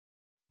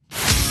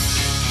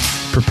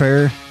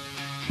Prepare,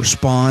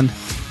 respond,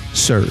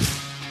 serve.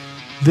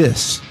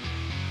 This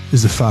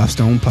is the Five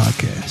Stone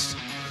Podcast,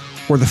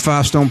 where the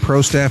Five Stone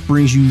Pro staff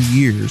brings you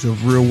years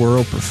of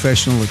real-world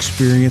professional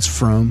experience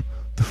from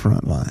the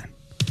front line.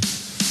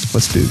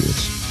 Let's do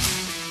this.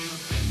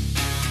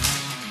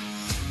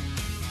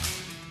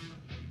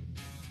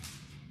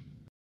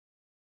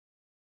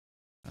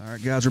 All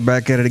right, guys, we're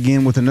back at it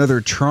again with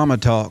another Trauma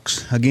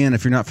Talks. Again,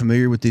 if you're not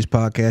familiar with these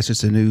podcasts,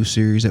 it's a new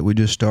series that we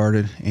just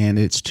started, and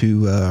it's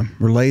to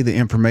relay the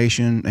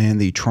information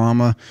and the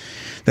trauma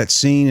that's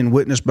seen and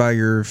witnessed by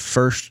your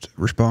first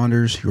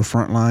responders, your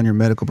frontline, your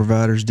medical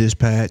providers,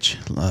 dispatch,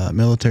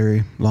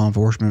 military, law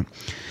enforcement,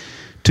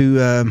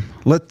 to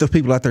let the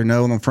people out there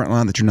know on the front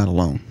line that you're not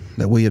alone,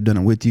 that we have done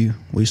it with you,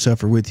 we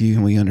suffer with you,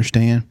 and we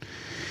understand.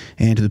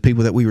 And to the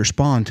people that we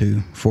respond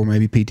to for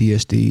maybe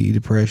PTSD,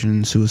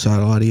 depression,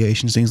 suicidal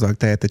ideations, things like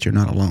that, that you're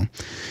not alone.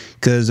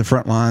 Because the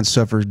front line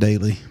suffers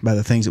daily by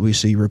the things that we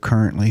see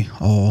recurrently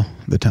all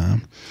the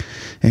time.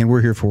 And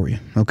we're here for you,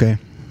 okay?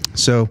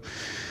 So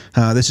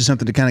this is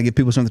something to kind of give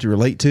people something to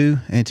relate to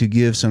and to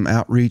give some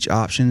outreach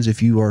options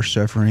if you are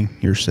suffering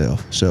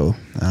yourself. So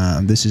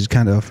this is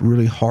kind of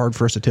really hard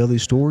for us to tell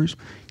these stories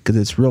because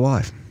it's real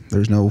life.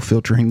 There's no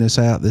filtering this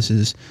out. This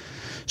is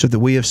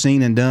something we have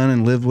seen and done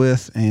and lived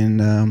with,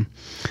 and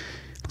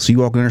so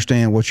you all can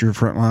understand what your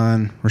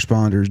frontline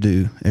responders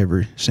do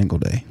every single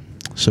day.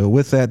 So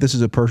with that, this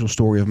is a personal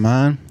story of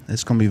mine.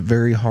 It's going to be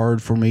very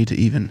hard for me to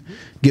even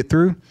get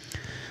through,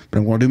 but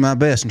I'm going to do my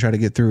best and try to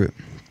get through it.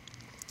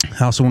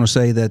 I also want to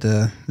say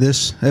that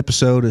this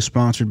episode is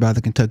sponsored by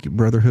the Kentucky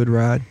Brotherhood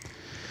Ride.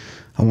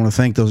 I want to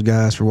thank those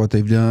guys for what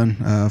they've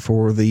done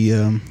for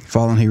the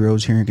fallen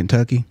heroes here in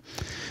Kentucky.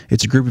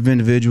 It's a group of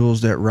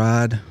individuals that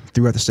ride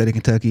throughout the state of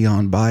Kentucky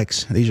on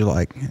bikes. These are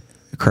like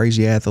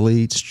crazy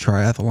athletes,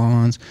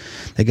 triathlons.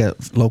 They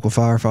got local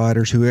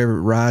firefighters,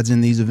 whoever rides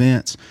in these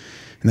events,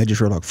 and they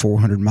just rode like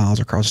 400 miles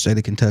across the state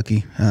of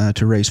Kentucky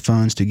to raise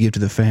funds to give to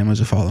the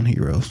families of fallen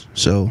heroes.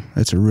 So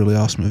it's a really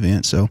awesome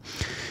event. So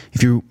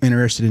if you're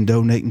interested in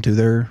donating to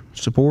their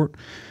support,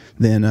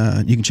 then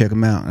you can check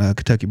them out,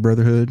 Kentucky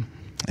Brotherhood,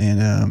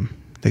 and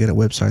they got a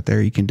website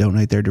there. You can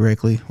donate there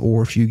directly,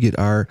 or if you get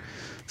our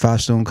Five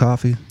Stone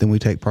Coffee, then we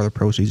take part of the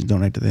proceeds and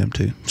donate to them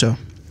too. So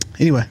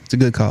anyway, it's a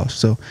good cause.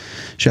 So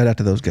shout out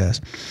to those guys.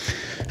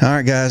 All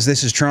right, guys,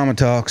 this is Trauma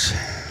Talks.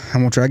 I'm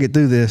going to try to get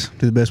through this,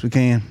 do the best we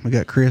can. We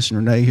got Chris and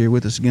Renee here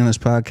with us again on this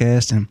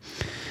podcast. And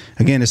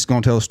again, it's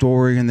going to tell a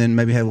story and then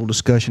maybe have a little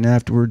discussion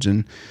afterwards.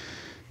 And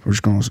we're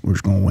just going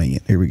to wing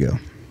it. Here we go.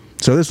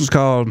 So this was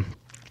called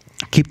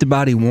Keep the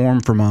Body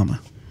Warm for Mama.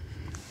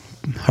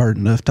 Hard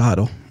enough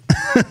title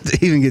to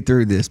even get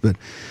through this, but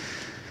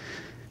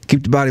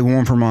Keep the Body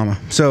Warm for Mama.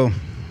 So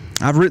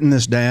I've written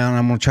this down.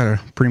 I'm going to try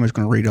to pretty much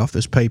going to read off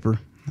this paper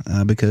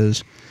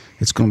because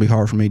it's going to be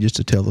hard for me just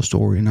to tell the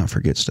story and not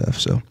forget stuff.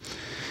 So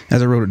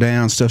as I wrote it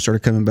down, stuff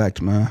started coming back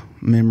to my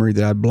memory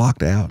that I'd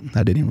blocked out.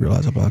 I didn't even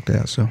realize I blocked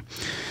out. So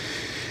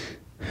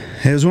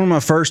it was one of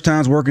my first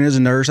times working as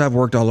a nurse. I've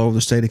worked all over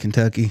the state of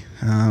Kentucky,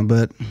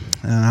 but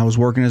I was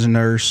working as a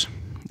nurse,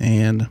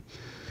 and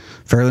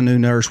fairly new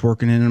nurse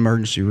working in an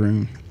emergency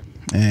room,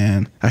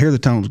 and I hear the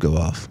tones go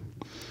off.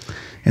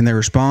 And they're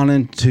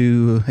responding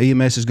to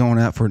EMS is going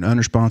out for an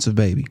unresponsive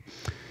baby.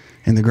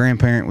 And the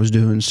grandparent was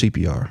doing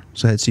CPR.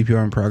 So I had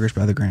CPR in progress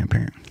by the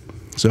grandparent.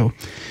 So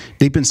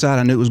deep inside,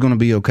 I knew it was going to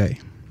be okay.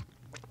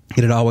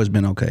 It had always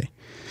been okay.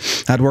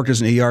 I'd worked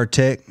as an ER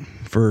tech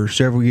for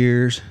several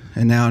years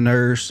and now a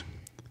nurse.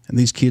 And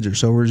these kids are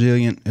so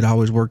resilient. It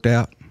always worked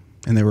out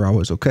and they were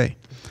always okay.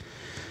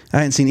 I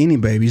hadn't seen any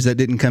babies that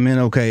didn't come in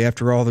okay.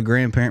 After all, the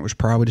grandparent was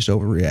probably just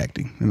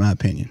overreacting, in my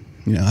opinion.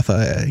 You know, I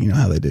thought, you know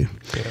how they do.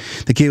 Yeah.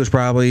 The kid was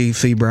probably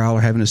febrile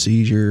or having a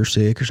seizure or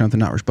sick or something,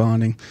 not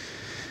responding.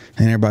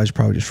 And everybody's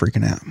probably just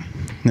freaking out.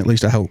 At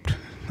least I hoped.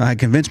 I had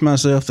convinced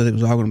myself that it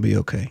was all going to be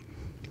okay.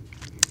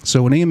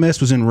 So when EMS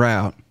was en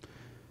route,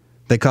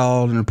 they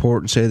called and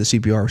reported and said the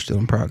CPR was still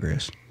in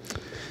progress.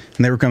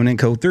 And they were coming in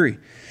code 3,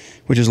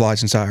 which is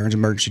lights and sirens,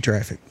 emergency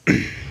traffic.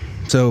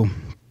 So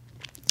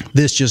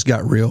this just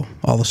got real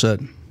all of a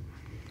sudden.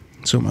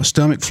 So my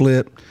stomach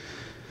flipped,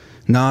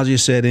 nausea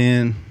set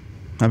in,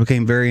 I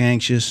became very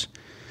anxious,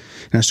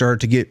 and I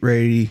started to get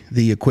ready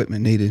the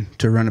equipment needed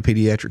to run a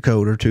pediatric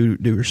code or to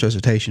do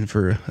resuscitation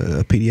for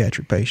a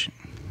pediatric patient.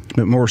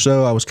 But more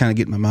so, I was kind of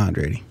getting my mind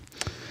ready.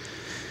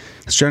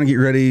 I was trying to get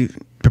ready,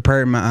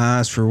 preparing my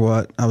eyes for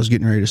what I was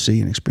getting ready to see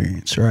and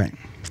experience, right?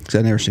 Because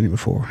I'd never seen it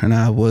before, and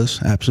I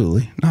was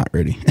absolutely not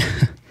ready.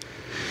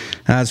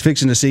 I was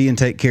fixing to see and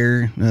take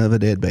care of a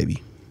dead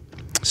baby.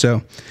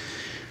 So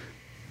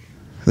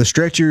the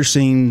stretcher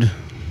seemed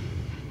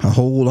a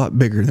whole lot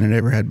bigger than it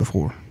ever had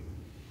before,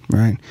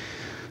 right?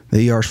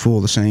 The ER's full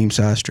of the same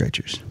size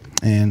stretchers,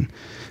 and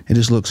it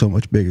just looked so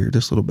much bigger,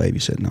 this little baby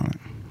sitting on it.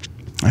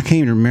 I can't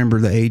even remember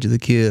the age of the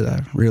kid.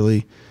 I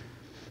really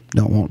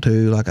don't want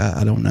to. Like,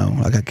 I don't know.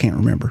 Like, I can't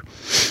remember.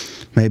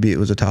 Maybe it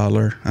was a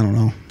toddler. I don't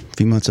know. A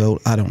few months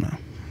old. I don't know.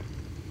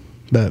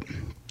 But it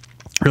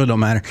really don't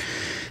matter.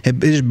 It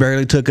just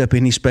barely took up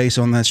any space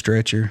on that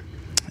stretcher,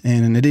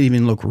 and it didn't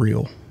even look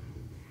real.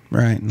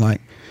 right?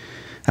 Like,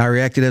 I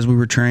reacted as we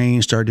were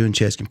trained, started doing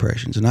chest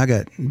compressions, and I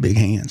got big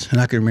hands. And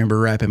I can remember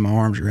wrapping my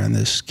arms around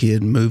this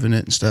kid and moving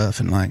it and stuff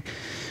and, like,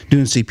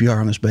 doing CPR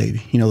on this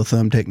baby, you know, the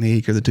thumb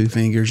technique or the 2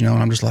 fingers, you know,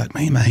 and I'm just like,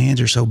 man, my hands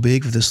are so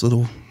big for this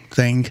little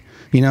thing.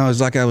 You know,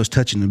 it's like I was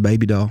touching a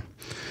baby doll.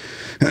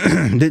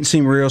 Didn't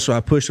seem real, so I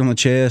pushed on the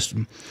chest.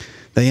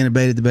 They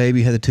intubated the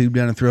baby, had the tube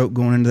down the throat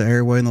going into the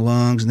airway and the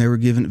lungs, and they were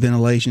giving it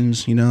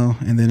ventilations, you know,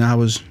 and then I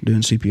was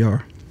doing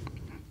CPR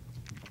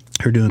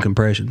or doing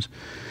compressions.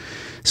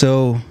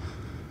 So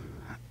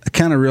I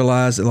kind of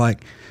realized that,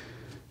 like,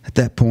 at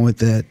that point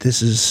that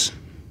this is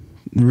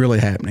really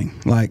happening.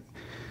 Like,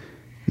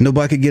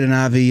 nobody could get an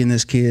IV in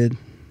this kid.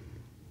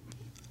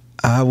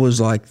 I was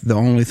like the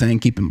only thing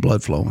keeping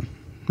blood flowing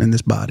in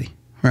this body.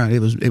 Right? It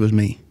was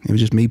me. It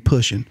was just me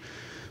pushing,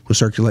 was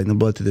circulating the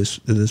blood to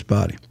this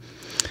body.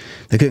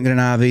 They couldn't get an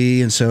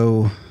IV, and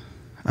so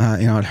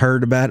you know, I'd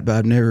heard about it, but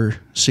I'd never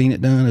seen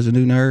it done as a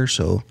new nurse.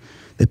 So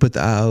they put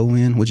the IO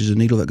in, which is a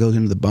needle that goes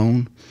into the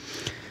bone.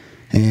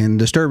 And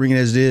disturbing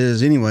as it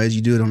is, anyways,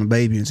 you do it on a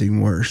baby, and it's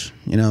even worse.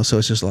 You know, so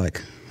it's just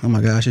like, oh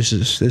my gosh, this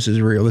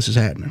is real. This is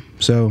happening.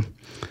 So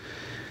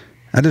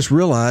I just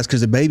realized,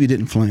 because the baby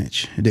didn't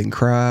flinch, it didn't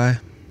cry,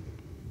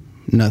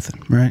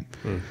 nothing, right?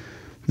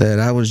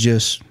 That I was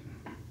just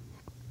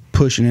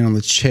pushing in on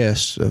the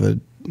chest of a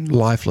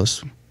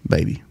lifeless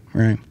baby,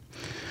 right?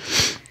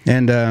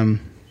 And I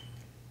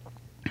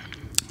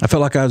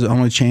felt like I was the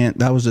only chance.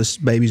 That was this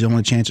baby's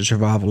only chance of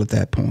survival at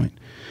that point.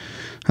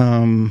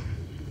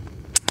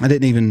 I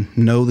didn't even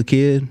know the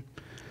kid.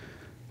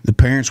 The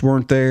parents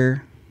weren't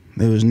there.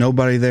 There was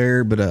nobody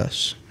there but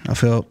us. I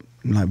felt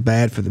like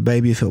bad for the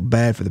baby. I felt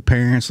bad for the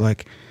parents.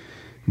 Like,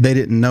 they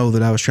didn't know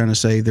that I was trying to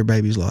save their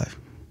baby's life.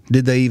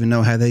 Did they even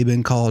know? Had they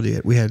been called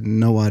yet? We had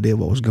no idea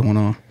what was going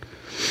on.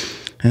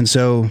 And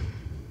so,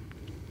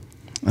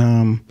 you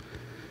know,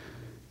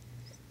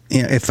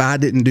 if I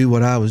didn't do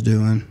what I was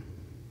doing,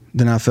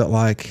 then I felt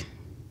like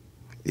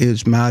it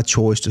was my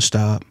choice to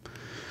stop,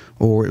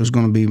 or it was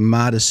going to be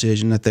my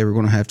decision that they were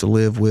going to have to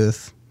live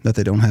with that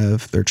they don't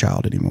have their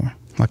child anymore.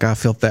 Like, I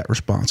felt that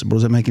responsible.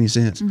 Does that make any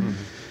sense? Mm-hmm.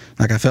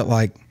 Like, I felt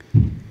like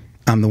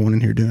I'm the one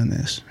in here doing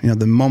this. You know,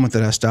 the moment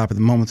that I stopped, or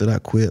the moment that I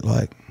quit,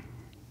 like,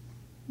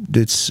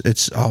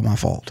 it's all my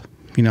fault.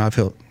 You know, I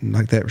felt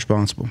like that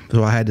responsible.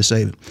 So I had to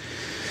save it.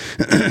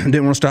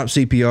 Didn't want to stop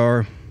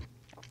CPR.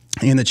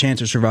 In the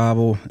chance of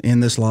survival in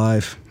this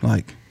life,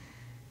 like,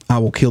 I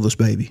will kill this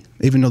baby.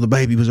 Even though the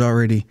baby was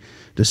already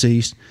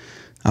deceased,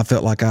 I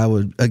felt like I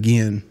was,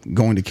 again,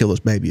 going to kill this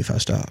baby if I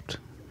stopped.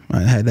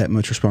 I had that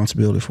much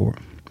responsibility for it.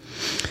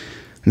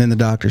 And then the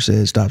doctor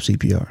said, stop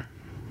CPR.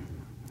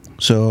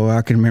 So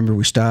I can remember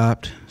we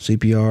stopped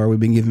CPR. We've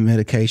been giving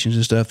medications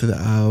and stuff to the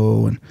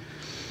IO, and,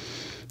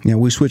 you know,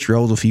 we switched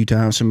roles a few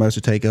times. Somebody else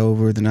would take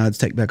over, then I'd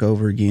take back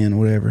over again,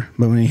 whatever.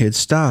 But when he had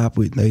stopped,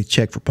 they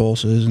checked for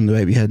pulses, and the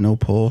baby had no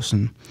pulse.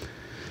 And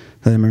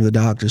I remember the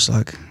doctor's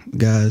like,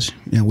 guys,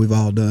 you know, we've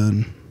all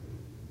done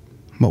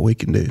what we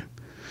can do.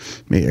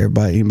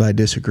 Anybody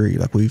disagree?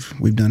 Like,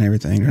 we've done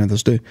everything. None of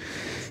us do.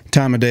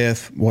 Time of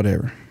death,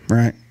 whatever,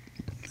 right?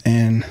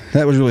 And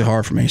that was really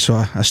hard for me. So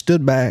I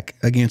stood back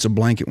against a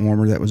blanket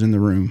warmer that was in the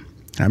room.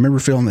 I remember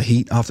feeling the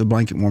heat off the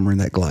blanket warmer in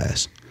that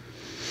glass.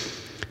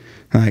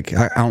 Like,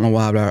 I don't know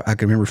why, but I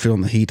can remember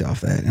feeling the heat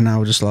off that. And I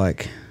was just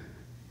like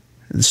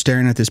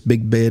staring at this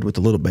big bed with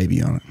a little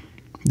baby on it.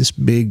 This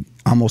big,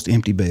 almost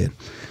empty bed.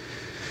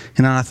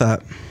 And I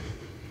thought,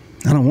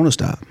 I don't want to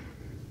stop.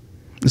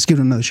 Let's give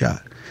it another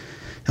shot.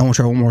 I want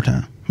to try one more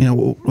time. You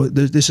know,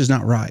 this is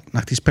not right.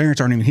 Like, these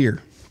parents aren't even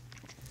here.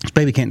 This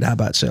baby can't die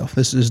by itself.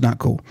 This is not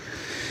cool.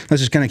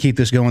 Let's just kind of keep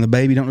this going. The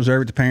baby don't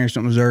deserve it. The parents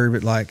don't deserve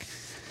it. Like,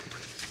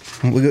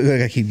 we got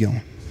to keep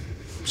going.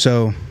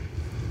 So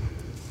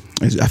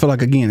I feel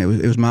like, again, it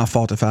was my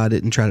fault if I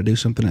didn't try to do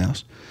something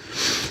else.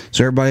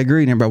 So everybody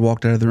agreed, and everybody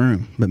walked out of the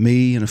room. But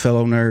me and a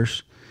fellow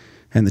nurse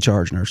and the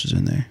charge nurses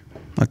in there,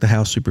 like the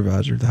house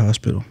supervisor of the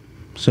hospital.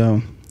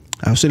 So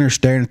I was sitting there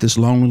staring at this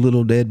lonely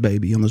little dead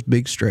baby on this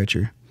big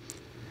stretcher.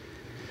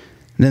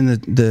 And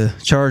then the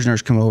charge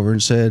nurse come over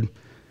and said,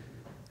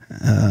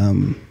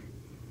 can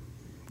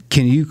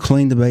you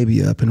clean the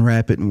baby up and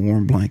wrap it in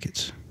warm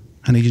blankets?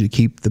 I need you to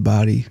keep the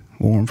body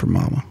warm for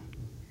mama.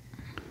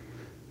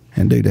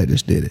 And dude, I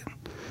just did it.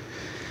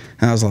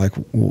 And I was like,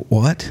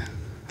 what?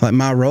 Like,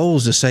 my role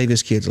is to save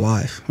this kid's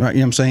life, right?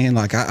 You know what I'm saying?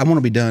 Like, I want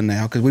to be done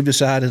now, because we've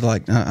decided,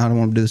 like, I don't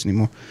want to do this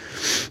anymore.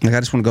 Like, I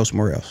just want to go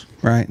somewhere else,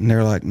 right? And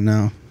they're like,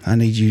 no, I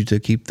need you to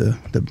keep the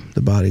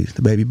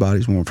baby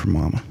bodies warm for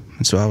mama.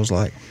 And so I was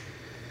like,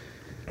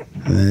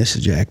 this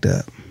is jacked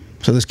up.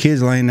 So this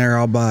kid's laying there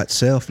all by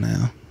itself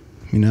now,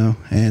 you know?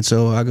 And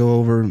so I go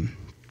over, and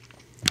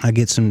I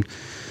get some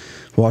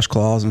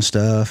washcloths and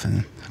stuff,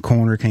 and a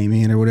coroner came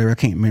in or whatever. I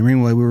can't remember.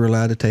 Anyway, we were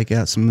allowed to take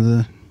out some of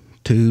the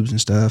tubes and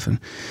stuff, and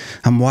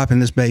I'm wiping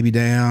this baby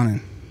down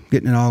and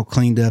getting it all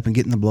cleaned up and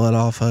getting the blood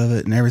off of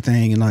it and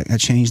everything. And, like, I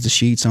changed the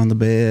sheets on the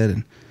bed,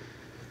 and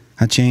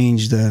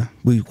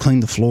we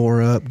cleaned the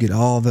floor up, get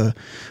all the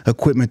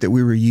equipment that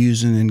we were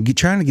using, and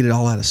trying to get it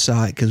all out of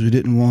sight, because we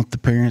didn't want the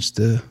parents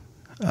to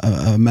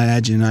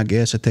imagine, I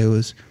guess, that there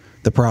was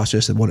the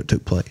process of what it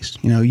took place.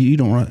 You know, you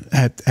don't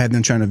have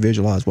them trying to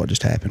visualize what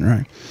just happened,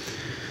 right?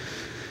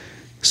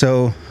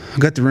 So I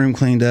got the room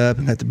cleaned up,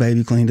 and got the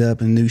baby cleaned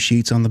up, and new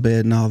sheets on the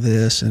bed and all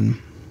this,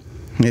 and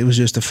it was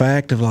just a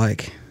fact of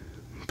like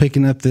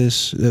picking up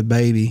this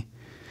baby,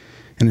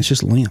 and it's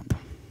just limp.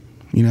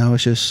 You know,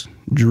 it's just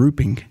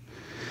drooping.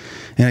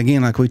 And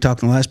again, like we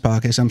talked in the last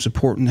podcast, I'm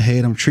supporting the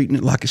head. I'm treating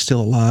it like it's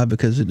still alive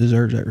because it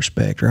deserves that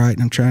respect, right?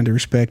 And I'm trying to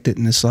respect it,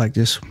 and it's like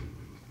just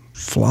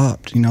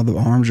flopped. You know, the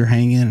arms are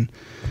hanging.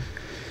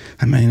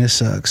 I mean, it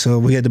sucks. So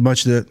we had a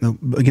bunch of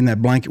again,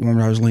 that blanket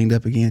warmer I was leaned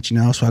up against, you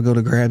know. So I go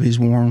to grab these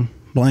warm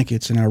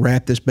blankets, and I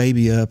wrap this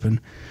baby up,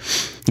 and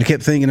I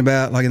kept thinking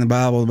about, like in the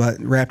Bible, about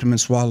wrapped them in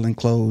swaddling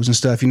clothes and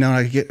stuff. You know,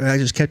 I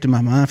just kept it in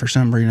my mind for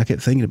some reason. I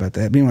kept thinking about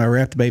that. But anyway, I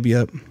wrapped the baby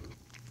up, and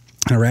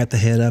I wrapped the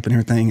head up and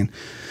everything, and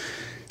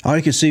all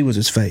you could see was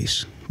his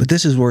face. But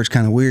this is where it's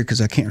kind of weird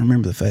because I can't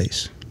remember the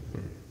face.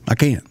 I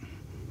can't.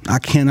 I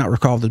cannot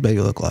recall what this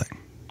baby looked like.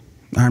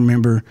 I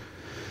remember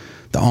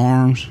the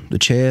arms, the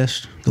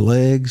chest, the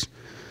legs,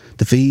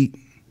 the feet.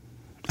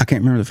 I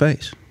can't remember the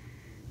face.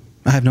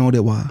 I have no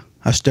idea why.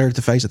 I stared at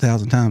the face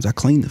 1,000 times. I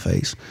cleaned the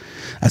face.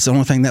 That's the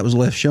only thing that was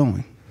left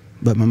showing.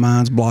 But my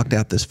mind's blocked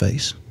out this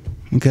face.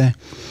 Okay?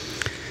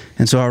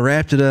 And so I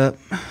wrapped it up,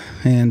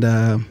 and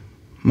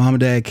Mom and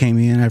Dad came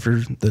in after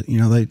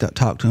they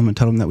talked to him and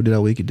told him that we did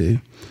all we could do.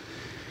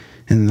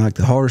 And like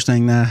the hardest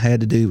thing that I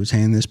had to do was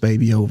hand this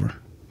baby over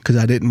because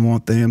I didn't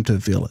want them to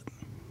feel it,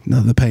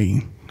 the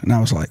pain. And I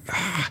was like,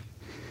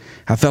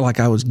 I felt like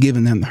I was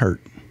giving them the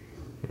hurt.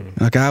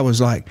 Like I was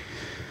like,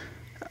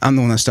 I'm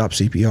the one that stopped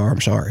CPR.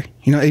 I'm sorry.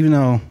 You know, even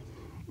though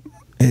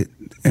it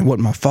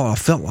wasn't my fault, I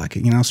felt like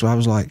it, you know. So I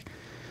was like,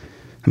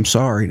 I'm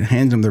sorry, to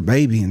hand them their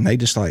baby. And they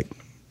just like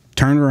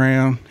turned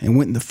around and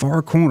went in the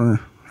far corner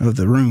of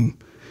the room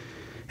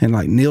and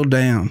like kneeled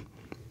down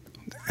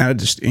out of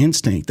just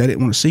instinct. They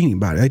didn't want to see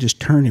anybody. They just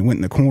turned and went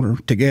in the corner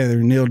together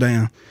and kneeled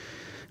down.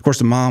 Of course,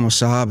 the mom was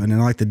sobbing, and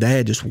like the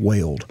dad just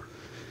wailed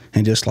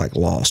and just like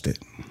lost it.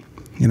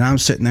 And I'm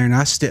sitting there, and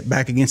I stepped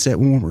back against that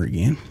warmer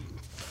again.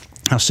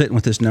 I was sitting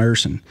with this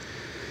nurse, and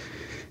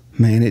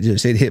man, it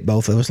hit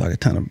both of us like a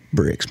ton of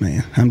bricks,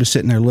 man. I'm just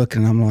sitting there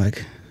looking, and I'm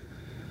like,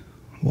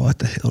 what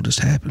the hell just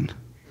happened?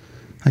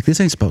 Like, this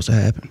ain't supposed to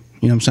happen.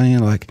 You know what I'm saying?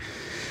 Like,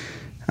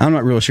 I'm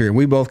not really sure.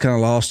 We both kind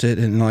of lost it,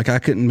 and like I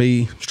couldn't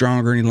be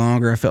stronger any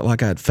longer. I felt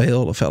like I'd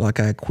failed. I felt like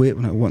I had quit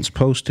when I wasn't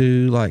supposed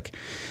to. Like,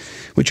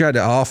 we tried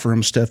to offer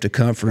him stuff to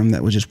comfort him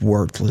that was just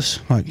worthless.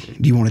 Like,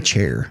 do you want a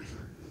chair?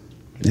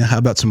 Yeah, how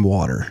about some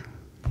water?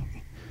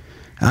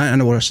 I didn't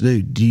know what else to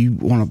do. Do you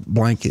want a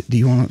blanket? Do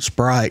you want a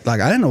Sprite? Like,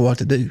 I didn't know what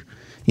to do.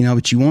 You know,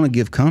 but you want to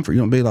give comfort. You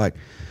don't be like,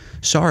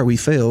 sorry, we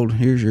failed.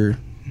 Here's your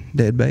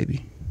dead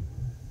baby.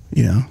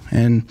 You know,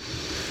 and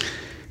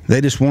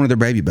they just wanted their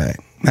baby back.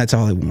 That's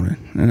all they wanted.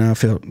 And I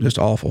felt just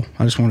awful.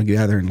 I just wanted to get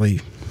out of there and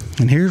leave.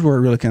 And here's where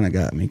it really kind of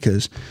got me,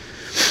 because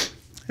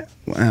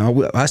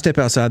I step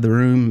outside the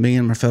room, me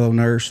and my fellow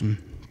nurse, and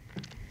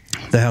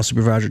the house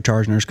supervisor,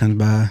 charge nurse comes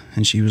by,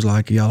 and she was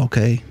like, y'all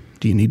okay?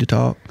 Do you need to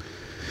talk?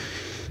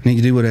 Need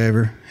to do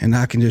whatever. And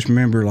I can just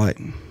remember like,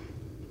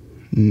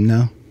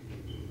 no.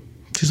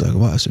 She's like,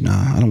 what? I said,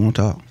 nah, I don't want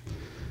to talk.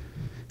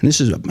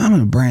 And I'm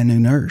a brand new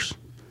nurse.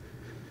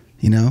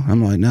 You know,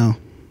 I'm like, no.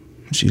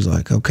 And she's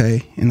like,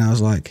 okay. And I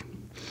was like,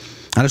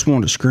 I just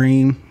wanted to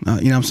scream. You know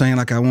what I'm saying?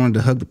 Like, I wanted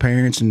to hug the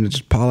parents and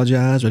just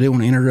apologize. But I didn't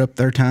want to interrupt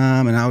their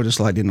time. And I was just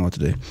like, didn't know what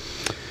to do.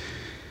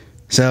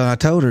 So I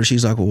told her,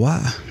 she's like, well,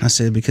 why? I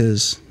said,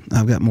 because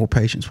I've got more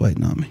patients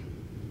waiting on me.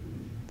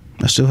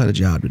 I still had a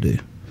job to do.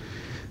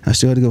 I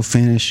still had to go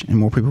finish, and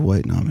more people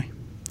waiting on me.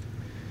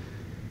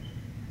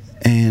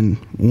 And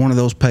one of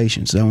those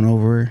patients that went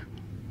over there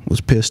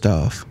was pissed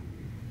off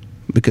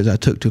because I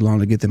took too long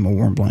to get them a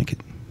warm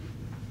blanket.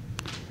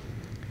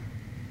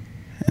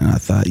 And I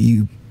thought,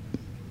 you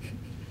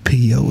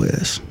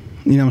POS.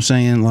 You know what I'm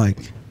saying?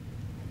 Like,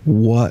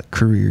 what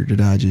career did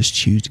I just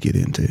choose to get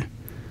into?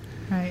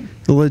 Right.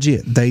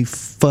 Legit, they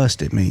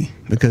fussed at me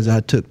because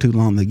I took too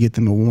long to get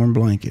them a warm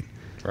blanket.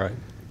 Right.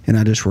 And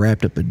I just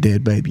wrapped up a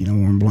dead baby in a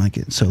warm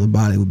blanket so the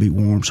body would be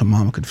warm, so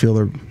mama could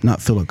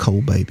not feel a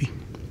cold baby.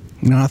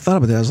 You know, I thought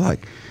about that. I was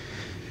like,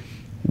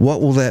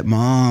 what will that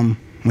mom,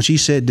 when she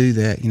said do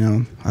that, you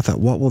know, I thought,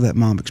 what will that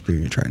mom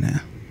experience right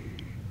now?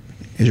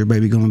 Is her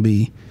baby going to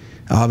be,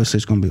 obviously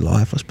it's going to be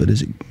lifeless, but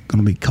is it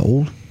going to be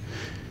cold?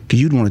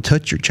 Because you'd want to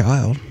touch your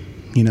child,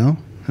 you know?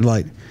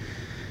 Like,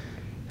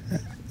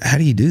 how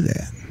do you do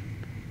that?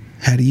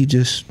 How do you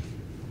just,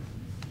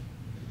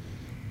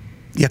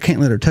 I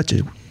can't let her touch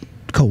a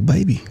cold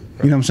baby.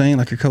 You know what I'm saying?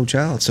 Like your cold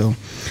child. So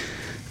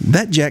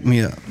that jacked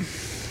me up.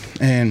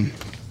 And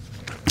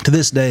to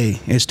this day,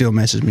 it still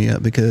messes me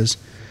up because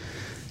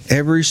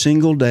every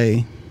single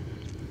day,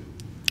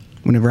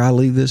 whenever I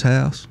leave this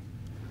house,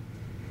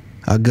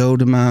 I go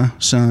to my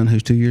son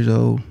who's 2 years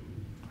old,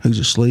 who's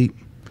asleep,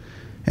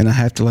 and I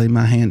have to lay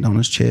my hand on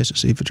his chest to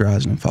see if it's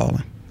rising and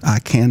falling. I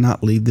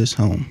cannot leave this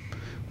home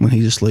when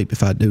he's asleep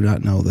if I do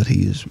not know that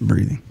he is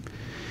breathing.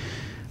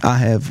 I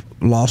have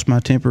lost my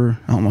temper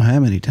I don't know how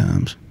many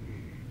times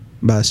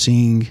by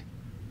seeing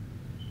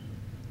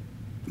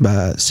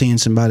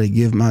somebody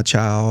give my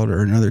child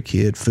or another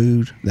kid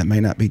food that may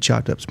not be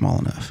chopped up small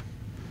enough.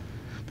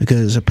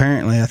 Because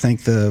apparently, I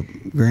think the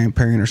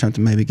grandparent or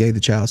something maybe gave the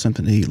child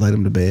something to eat, led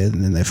them to bed,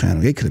 and then they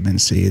found it could have been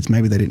seeds.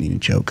 Maybe they didn't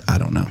even choke. I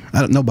don't know.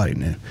 Nobody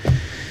knew.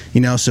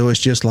 You know, so it's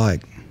just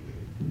like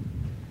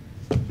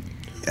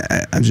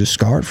I'm just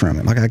scarred from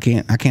it. Like I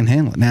can't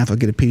handle it. Now if I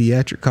get a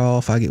pediatric call,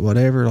 if I get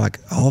whatever, like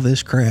all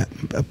this crap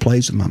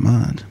plays with my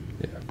mind.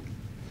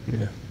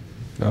 Yeah.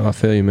 No, I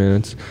feel you,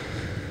 man. It's,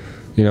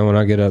 you know, when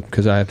I get up,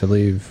 because I have to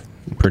leave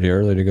pretty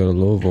early to go to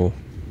Louisville,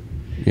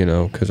 you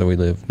know, because we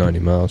live 90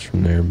 miles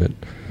from there, but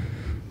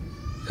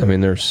I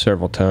mean, there's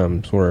several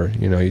times where,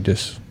 you know, you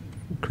just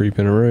creep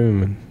in a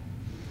room and,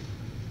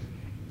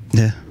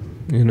 yeah,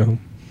 you know.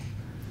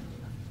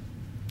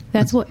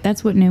 That's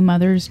what new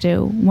mothers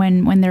do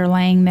when they're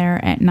laying there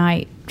at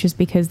night, just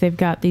because they've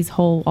got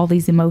all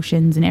these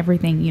emotions and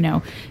everything. You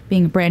know,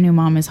 being a brand new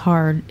mom is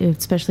hard,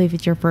 especially if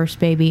it's your first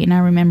baby. And I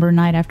remember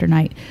night after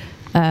night,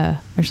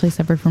 actually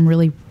suffered from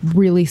really,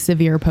 really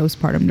severe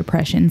postpartum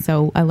depression.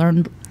 So I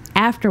learned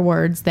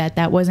afterwards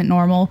that wasn't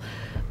normal.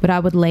 But I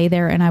would lay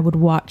there and I would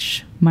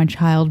watch my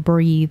child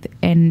breathe.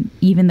 And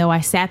even though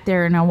I sat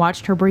there and I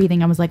watched her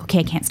breathing, I was like,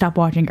 okay, I can't stop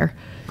watching her.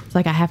 It's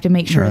like I have to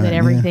make sure that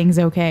everything's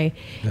okay.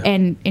 Yeah.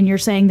 And you're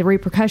saying the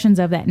repercussions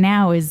of that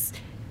now is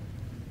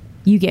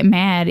you get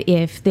mad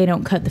if they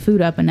don't cut the food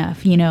up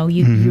enough. You know,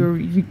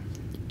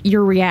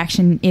 your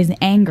reaction is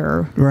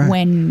anger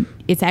when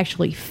it's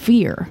actually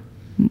fear.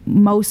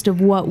 Most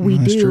of what we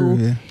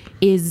do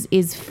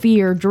is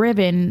fear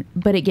driven,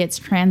 but it gets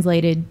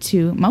translated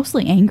to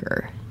mostly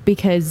anger.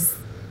 Because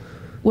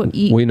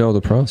we know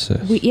the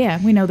process. We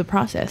know the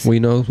process. We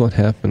know what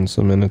happens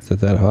the minute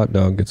that hot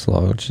dog gets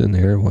lodged in the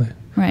airway.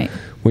 Right.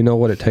 We know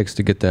what it takes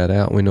to get that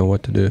out. We know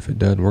what to do if it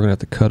doesn't. We're going to have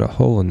to cut a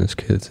hole in this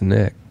kid's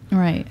neck.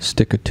 Right.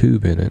 Stick a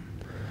tube in it.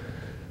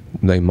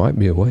 They might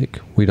be awake.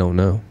 We don't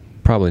know.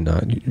 Probably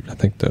not. I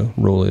think the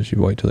rule is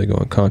you wait till they go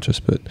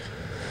unconscious. But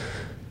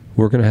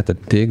we're going to have to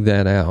dig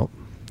that out.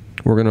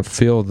 We're going to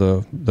feel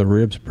the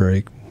ribs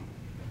break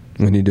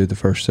when you do the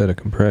first set of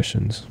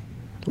compressions.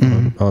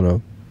 On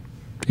a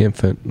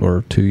infant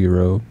or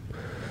 2-year-old.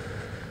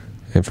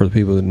 And for the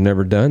people that have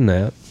never done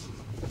that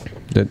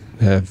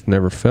have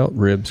never felt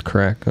ribs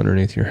crack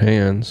underneath your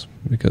hands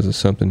because of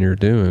something you're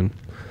doing,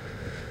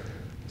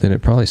 then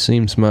it probably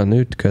seems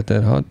minute to cut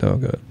that hot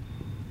dog up.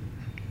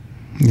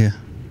 Yeah.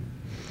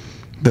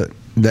 But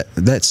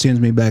that sends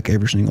me back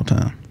every single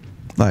time.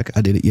 Like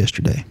I did it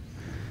yesterday.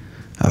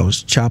 I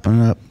was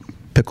chopping up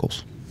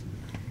pickles.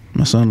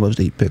 My son loves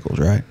to eat pickles,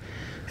 right?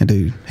 And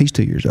dude, he's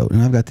 2 years old,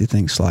 and I've got the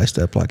thing sliced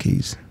up like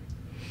he's,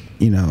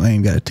 you know,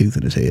 ain't got a tooth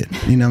in his head.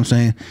 You know what I'm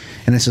saying?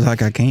 And it's just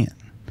like I can't.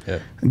 Yeah.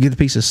 Get a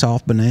piece of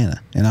soft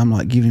banana, and I'm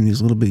like giving him these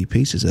little bitty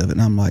pieces of it,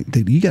 and I'm like,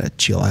 dude, you got to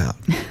chill out.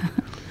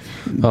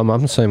 I'm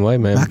the same way,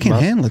 man. I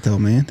can't handle it though,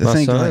 man. To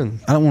think, like,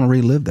 I don't want to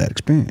relive that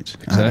experience.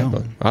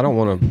 Exactly. I don't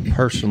want to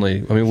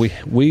personally. I mean,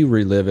 we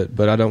relive it,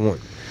 but I don't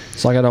want.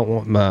 It's like I don't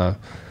want my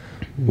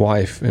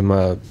wife and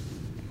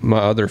my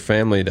other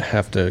family to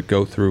have to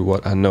go through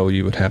what I know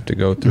you would have to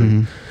go through.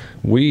 Mm-hmm.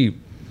 We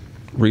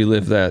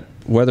relive that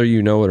whether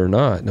you know it or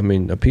not. I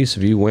mean, a piece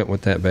of you went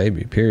with that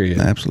baby, period.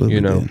 Absolutely.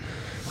 You know. Did.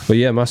 But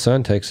yeah, my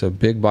son takes a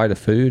big bite of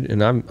food,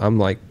 and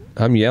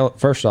I'm yelling.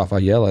 First off, I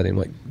yell at him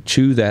like,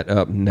 chew that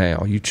up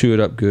now. You chew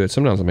it up good.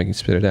 Sometimes I make him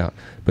spit it out.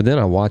 But then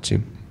I watch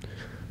him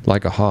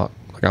like a hawk.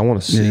 Like I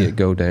want to see it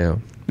go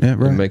down. Yeah,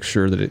 right. And make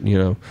sure that it, you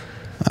know.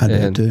 I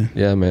did too.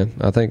 Yeah, man.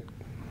 I think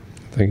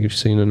you've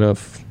seen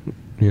enough,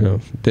 you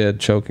know, dead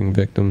choking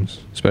victims,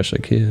 especially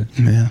kids.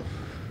 Yeah.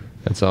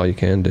 That's all you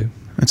can do.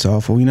 That's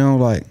awful. You know,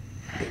 like,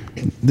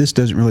 this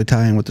doesn't really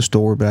tie in with the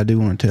story, but I do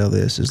want to tell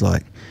this, is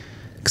like,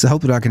 because I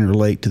hope that I can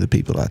relate to the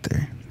people out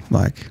there.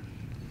 Like,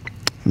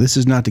 this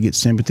is not to get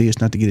sympathy,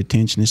 it's not to get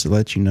attention, it's to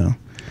let you know.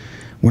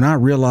 When I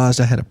realized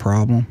I had a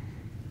problem,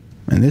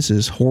 and this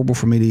is horrible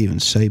for me to even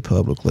say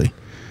publicly,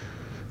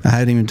 I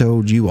hadn't even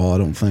told you all, I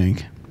don't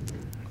think,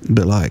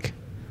 but like,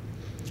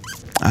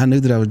 I knew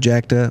that I was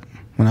jacked up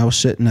when I was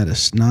sitting at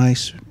a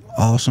nice,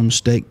 awesome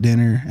steak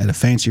dinner at a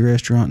fancy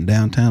restaurant in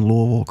downtown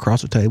Louisville,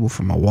 across the table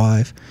from my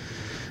wife.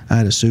 I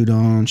had a suit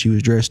on. She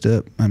was dressed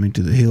up, I mean,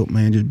 to the hilt,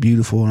 man, just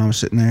beautiful. And I was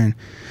sitting there, and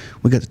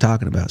we got to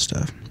talking about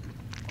stuff.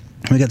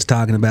 We got to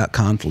talking about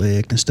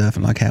conflict and stuff,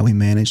 and like how we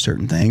manage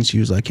certain things. She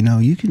was like, you know,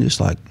 you can just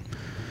like,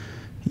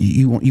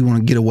 you want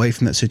to get away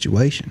from that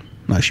situation.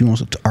 Like, she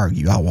wants to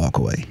argue, I'll walk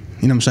away.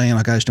 You know what I'm saying?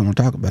 Like, I just don't want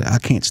to talk about it. I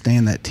can't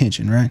stand that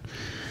tension, right?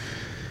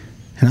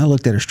 And I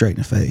looked at her straight in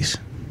the face,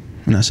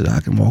 and I said,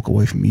 I can walk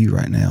away from you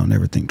right now and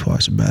never think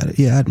twice about it.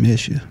 Yeah, I'd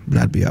miss you, but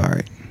I'd be all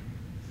right.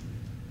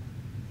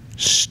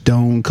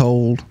 Stone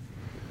cold.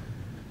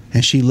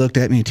 And she looked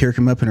at me, and a tear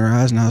came up in her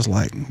eyes, and I was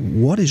like,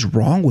 what is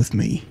wrong with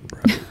me?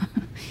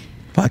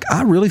 Like,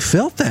 I really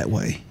felt that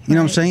way. You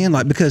know what I'm saying?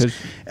 Like, because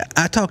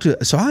I talked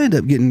to, so I ended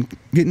up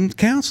getting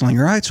counseling,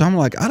 right? So I'm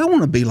like, I don't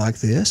want to be like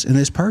this. And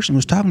this person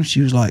was talking, she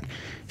was like,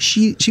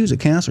 she was a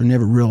counselor,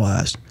 never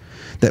realized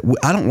that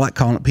I don't like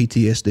calling it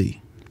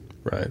PTSD.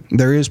 Right.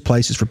 There is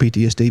places for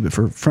PTSD, but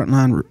for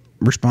frontline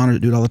responders that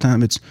do it all the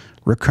time, it's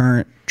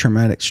recurrent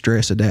traumatic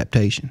stress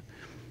adaptation.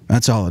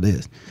 That's all it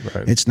is.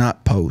 Right. It's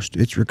not post.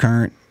 It's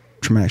recurrent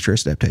traumatic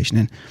stress adaptation.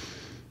 And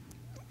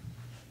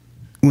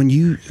when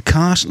you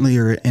constantly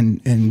are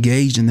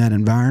engaged in that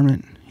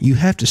environment, you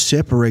have to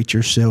separate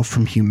yourself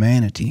from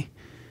humanity.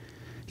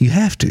 You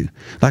have to.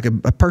 Like a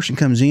person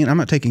comes in, I'm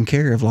not taking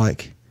care of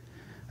like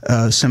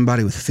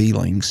somebody with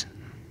feelings,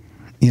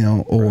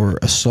 or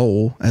a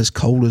soul, as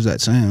cold as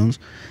that sounds.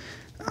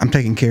 I'm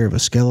taking care of a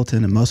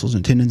skeleton and muscles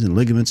and tendons and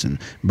ligaments and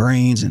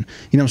brains and,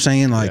 you know what I'm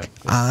saying? Like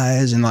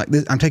eyes and like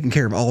this. I'm taking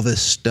care of all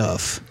this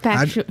stuff.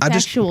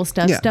 Factual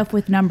stuff, stuff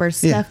with numbers,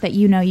 stuff that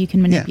you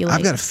can manipulate.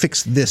 I've got to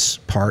fix this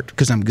part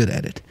because I'm good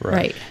at it.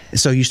 Right.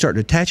 So you start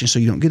detaching so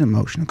you don't get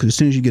emotional, because as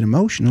soon as you get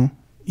emotional,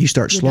 you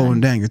start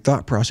slowing down. Your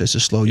thought process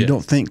is slow. You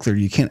don't think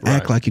clearly. You can't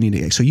act like you need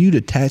to act. So you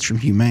detach from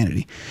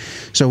humanity.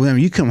 So when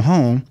you come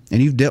home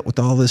and you've dealt with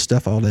all this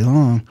stuff all day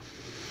long,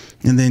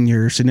 and then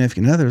your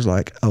significant other is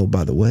like, oh,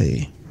 by the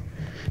way,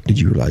 did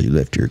you realize you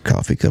left your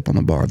coffee cup on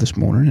the bar this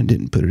morning and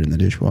didn't put it in the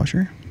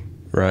dishwasher?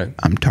 Right.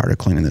 I'm tired of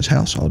cleaning this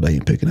house all day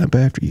and picking up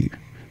after you.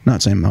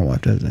 Not saying my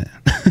wife does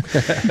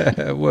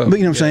that. Well, but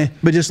you know what I'm saying?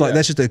 But just like,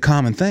 that's just a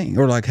common thing.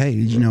 Or like, hey,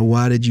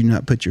 why did you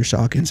not put your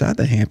sock inside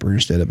the hamper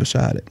instead of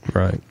beside it?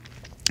 Right.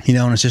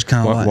 And it's just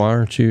kind of like, why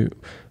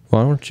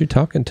aren't you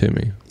talking to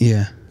me?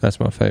 Yeah. That's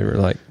my favorite.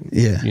 Like,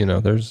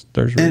 there's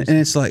reasons. And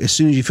it's like, as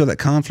soon as you feel that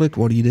conflict,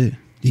 what do?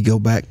 You go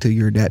back to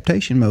your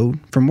adaptation mode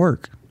from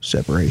work.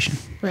 Separation.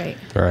 Right.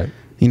 Right.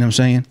 You know what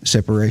I'm saying?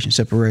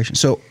 Separation.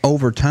 So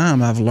over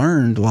time, I've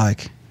learned,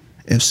 like,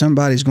 if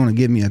somebody's going to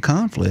give me a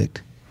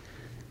conflict,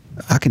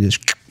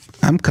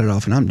 I'm cut it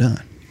off and I'm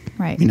done.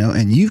 Right.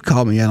 And you've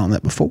called me out on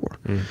that before.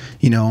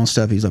 On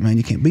stuff. He's like, man,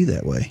 you can't be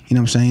that way. You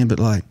know what I'm saying? But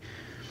like,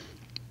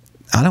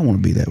 I don't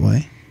want to be that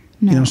way.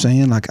 No. You know what I'm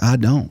saying? Like, I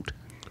don't.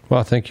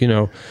 Well, I think,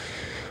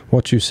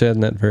 what you said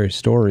in that very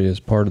story is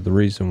part of the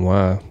reason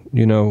why,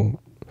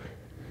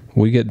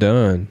 we get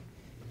done.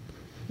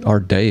 Our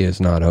day is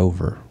not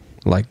over.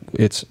 Like,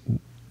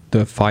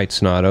 the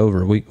fight's not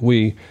over.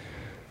 We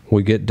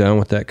get done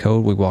with that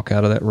code. We walk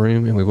out of that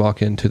room and we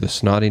walk into the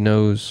snotty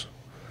nose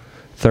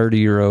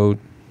 30-year-old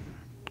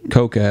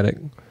coke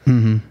addict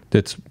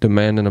that's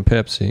demanding a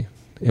Pepsi,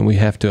 and we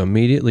have to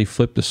immediately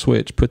flip the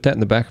switch, put that in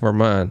the back of our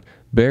mind,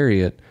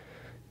 bury it,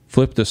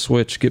 flip the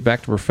switch, get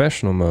back to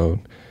professional mode,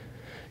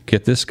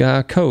 get this guy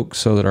a Coke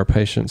so that our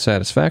patient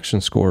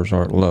satisfaction scores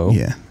aren't low,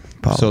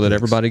 so that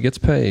everybody gets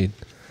paid.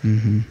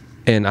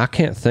 And I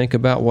can't think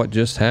about what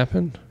just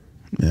happened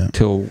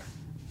till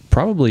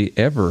probably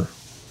ever,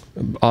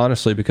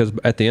 honestly, because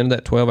at the end of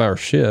that 12-hour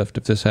shift,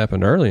 if this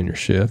happened early in your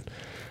shift,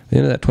 at the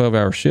end of that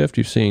 12-hour shift,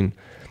 you've seen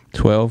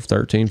 12,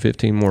 13,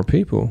 15 more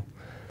people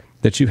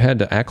that you've had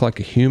to act like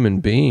a human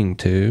being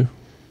to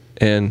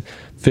and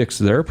fix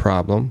their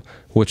problem,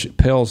 which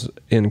pales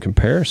in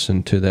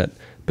comparison to that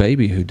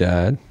baby who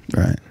died.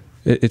 Right.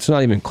 It's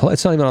not even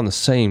on the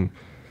same.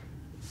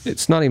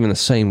 It's not even the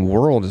same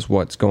world as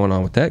what's going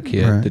on with that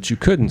kid that you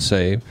couldn't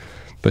save,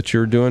 but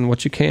you're doing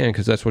what you can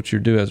because that's what you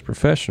do as a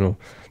professional.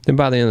 Then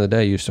by the end of the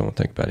day, you just don't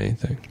think about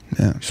anything.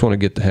 Yeah. You just want to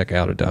get the heck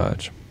out of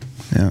Dodge.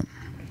 Yeah.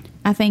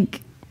 I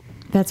think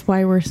that's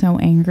why we're so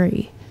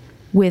angry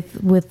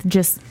with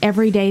just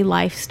everyday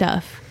life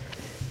stuff.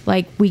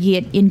 Like, we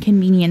get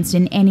inconvenienced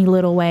in any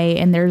little way,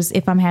 and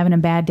if I'm having a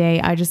bad day,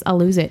 I'll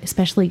lose it,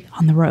 especially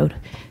on the road.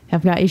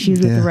 I've got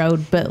issues with the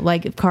road, but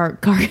like I've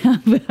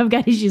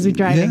got issues with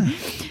driving. Yeah.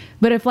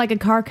 But if like a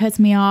car cuts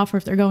me off, or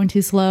if they're going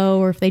too slow,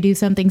 or if they do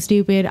something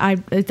stupid, I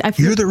flip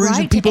You're the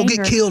reason people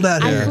get killed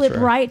out here. I flip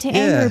right to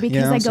anger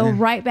because I go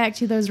right back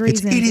to those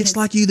reasons. It's idiots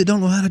like you that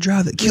don't know how to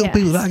drive that kill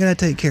people that I gotta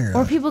take care of.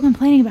 Or people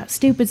complaining about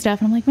stupid stuff,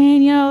 and I'm like,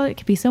 man, it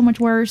could be so much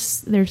worse.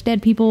 There's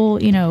dead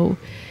people.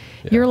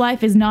 Your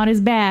life is not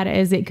as bad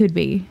as it could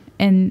be,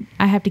 and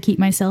I have to keep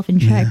myself in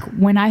check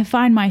when I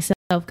find myself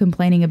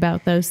complaining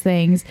about those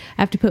things.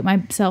 I have to put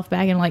myself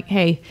back and like,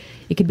 hey,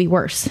 it could be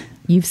worse.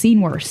 You've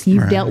seen worse.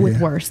 You've dealt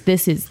with worse.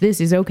 This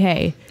is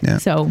okay. Yeah.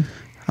 So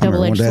I remember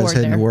one day I was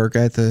heading to work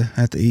at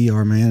the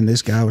ER, man, and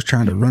this guy was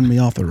trying to run me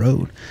off the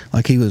road.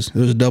 Like there was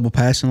a double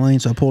passing lane,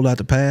 so I pulled out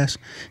to pass.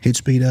 He'd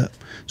speed up.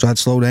 So I'd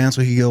slow down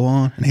so he could go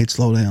on, and he'd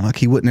slow down. Like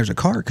he wouldn't, there's a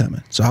car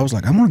coming. So I was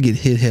like, I'm going to get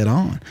hit head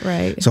on.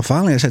 Right. So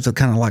finally I just had to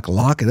kind of like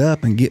lock it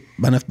up and get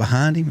enough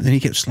behind him. And then he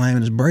kept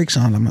slamming his brakes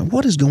on. I'm like,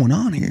 what is going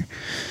on here?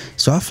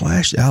 So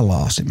I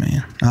lost it,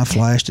 man. I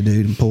flashed the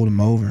dude and pulled him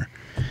over.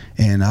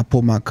 And I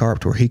pulled my car up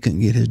to where he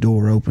couldn't get his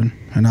door open.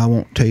 And I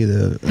won't tell you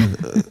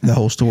the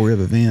whole story of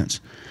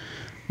events.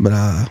 But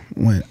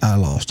I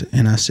lost it.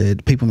 And I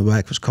said, people in the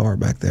back of his car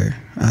back there,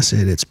 I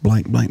said, it's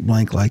blank, blank,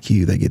 blank like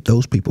you. They get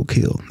those people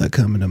killed that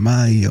come into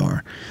my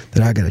ER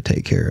that I got to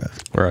take care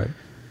of. Right.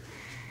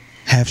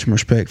 Have some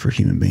respect for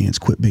human beings.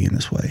 Quit being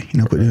this way.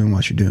 Quit doing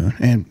what you're doing.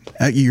 And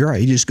you're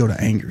right. You just go to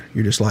anger.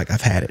 You're just like,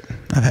 I've had it.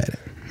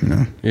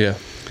 Yeah.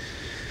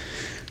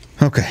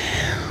 Okay.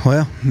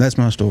 Well, that's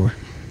my story.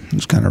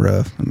 It's kind of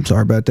rough. I'm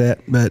sorry about that.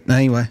 But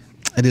anyway,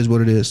 It is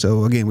what it is.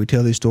 So, again, we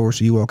tell these stories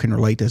so you all can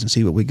relate to us and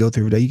see what we go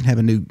through every day. You can have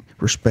a new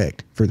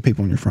respect for the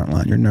people on your front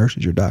line, your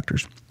nurses, your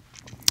doctors,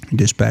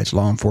 dispatch,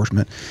 law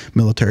enforcement,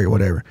 military,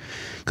 whatever.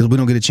 Because we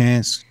don't get a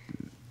chance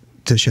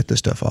to shut this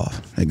stuff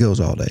off. It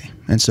goes all day.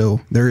 And so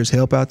there is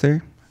help out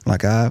there.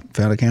 Like I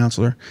found a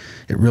counselor.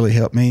 It really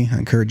helped me. I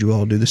encourage you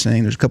all to do the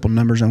same. There's a couple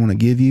numbers I want to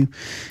give you.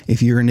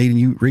 If you're in need and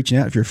you reaching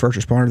out, if you're a first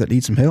responder that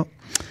needs some help,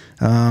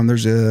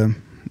 there's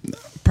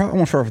I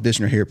want to start with this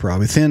one here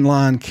probably. Thin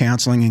Line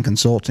Counseling and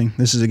Consulting.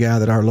 This is a guy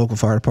that our local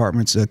fire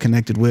department's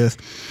connected with.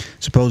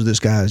 Suppose this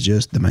guy is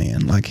just the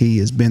man. Like, he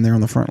has been there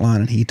on the front line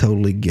and he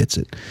totally gets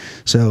it.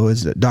 So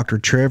it's Dr.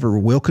 Trevor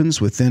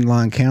Wilkins with Thin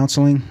Line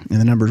Counseling,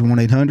 and the number is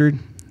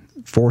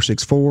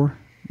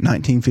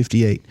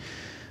 1-800-464-1958.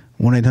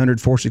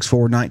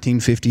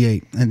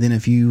 1-800-464-1958. And then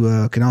if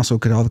you can also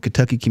call the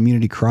Kentucky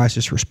Community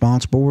Crisis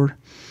Response Board,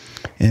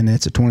 and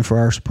it's a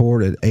 24-hour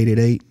support at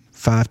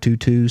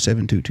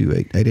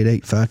 888-522-7228.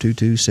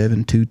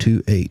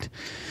 888-522-7228.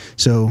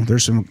 So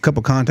there's a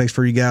couple contacts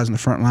for you guys on the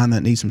front line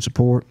that need some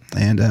support.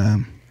 And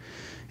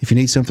if you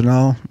need something at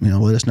all,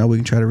 let us know. We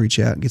can try to reach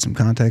out and get some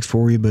contacts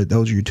for you. But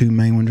those are your two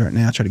main ones right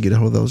now. Try to get a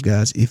hold of those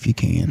guys if you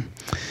can.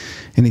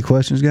 Any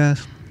questions,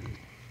 guys?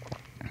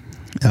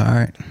 All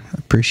right. I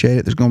appreciate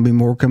it. There's going to be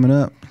more coming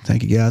up.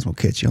 Thank you, guys. We'll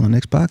catch you on the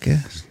next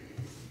podcast.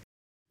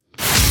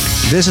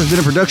 This has been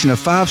a production of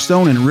Five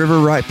Stone and River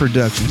Right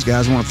Productions.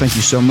 Guys, I want to thank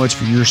you so much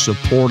for your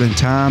support and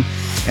time,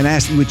 and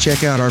ask that you would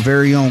check out our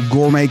very own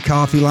gourmet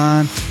coffee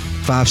line,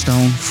 Five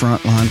Stone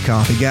Frontline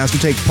Coffee. Guys, we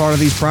take part of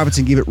these profits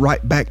and give it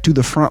right back to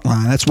the front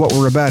line. That's what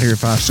we're about here at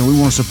Five Stone. We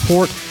want to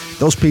support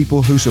those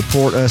people who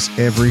support us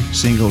every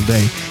single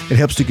day. It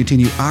helps to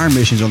continue our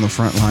missions on the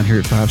front line here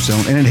at Five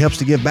Stone, and it helps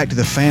to give back to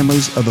the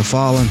families of the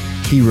fallen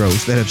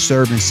heroes that have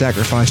served and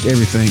sacrificed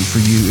everything for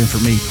you and for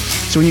me.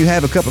 So when you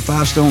have a cup of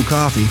Five Stone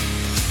coffee,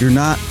 you're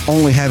not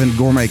only having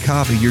gourmet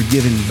coffee, you're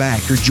giving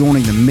back, you're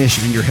joining the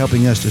mission, and you're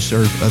helping us to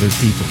serve other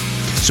people.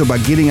 So by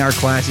getting our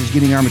classes,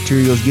 getting our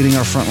materials, getting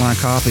our frontline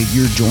coffee,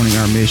 you're joining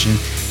our mission,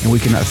 and we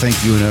cannot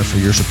thank you enough for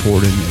your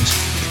support in this.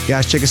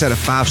 Guys, check us out at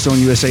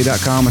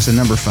 5stoneusa.com. That's the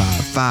number 5,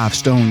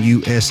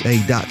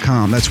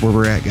 5stoneusa.com. That's where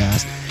we're at,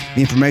 guys.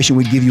 The information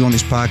we give you on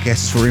this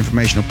podcast is for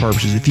informational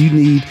purposes. If you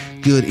need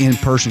good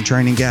in-person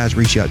training, guys,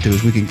 reach out to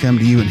us. We can come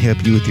to you and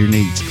help you with your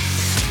needs.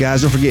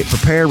 Guys, don't forget,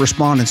 prepare,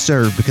 respond, and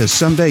serve, because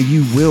someday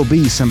you will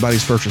be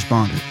somebody's first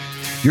responder.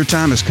 Your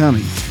time is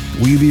coming.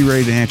 Will you be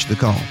ready to answer the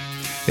call?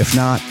 If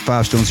not,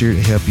 Five Stone's here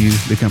to help you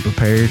become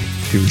prepared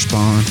to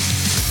respond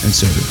and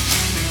serve.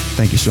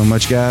 Thank you so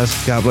much, guys.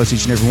 God bless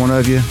each and every one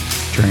of you.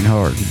 Train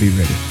hard to be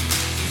ready.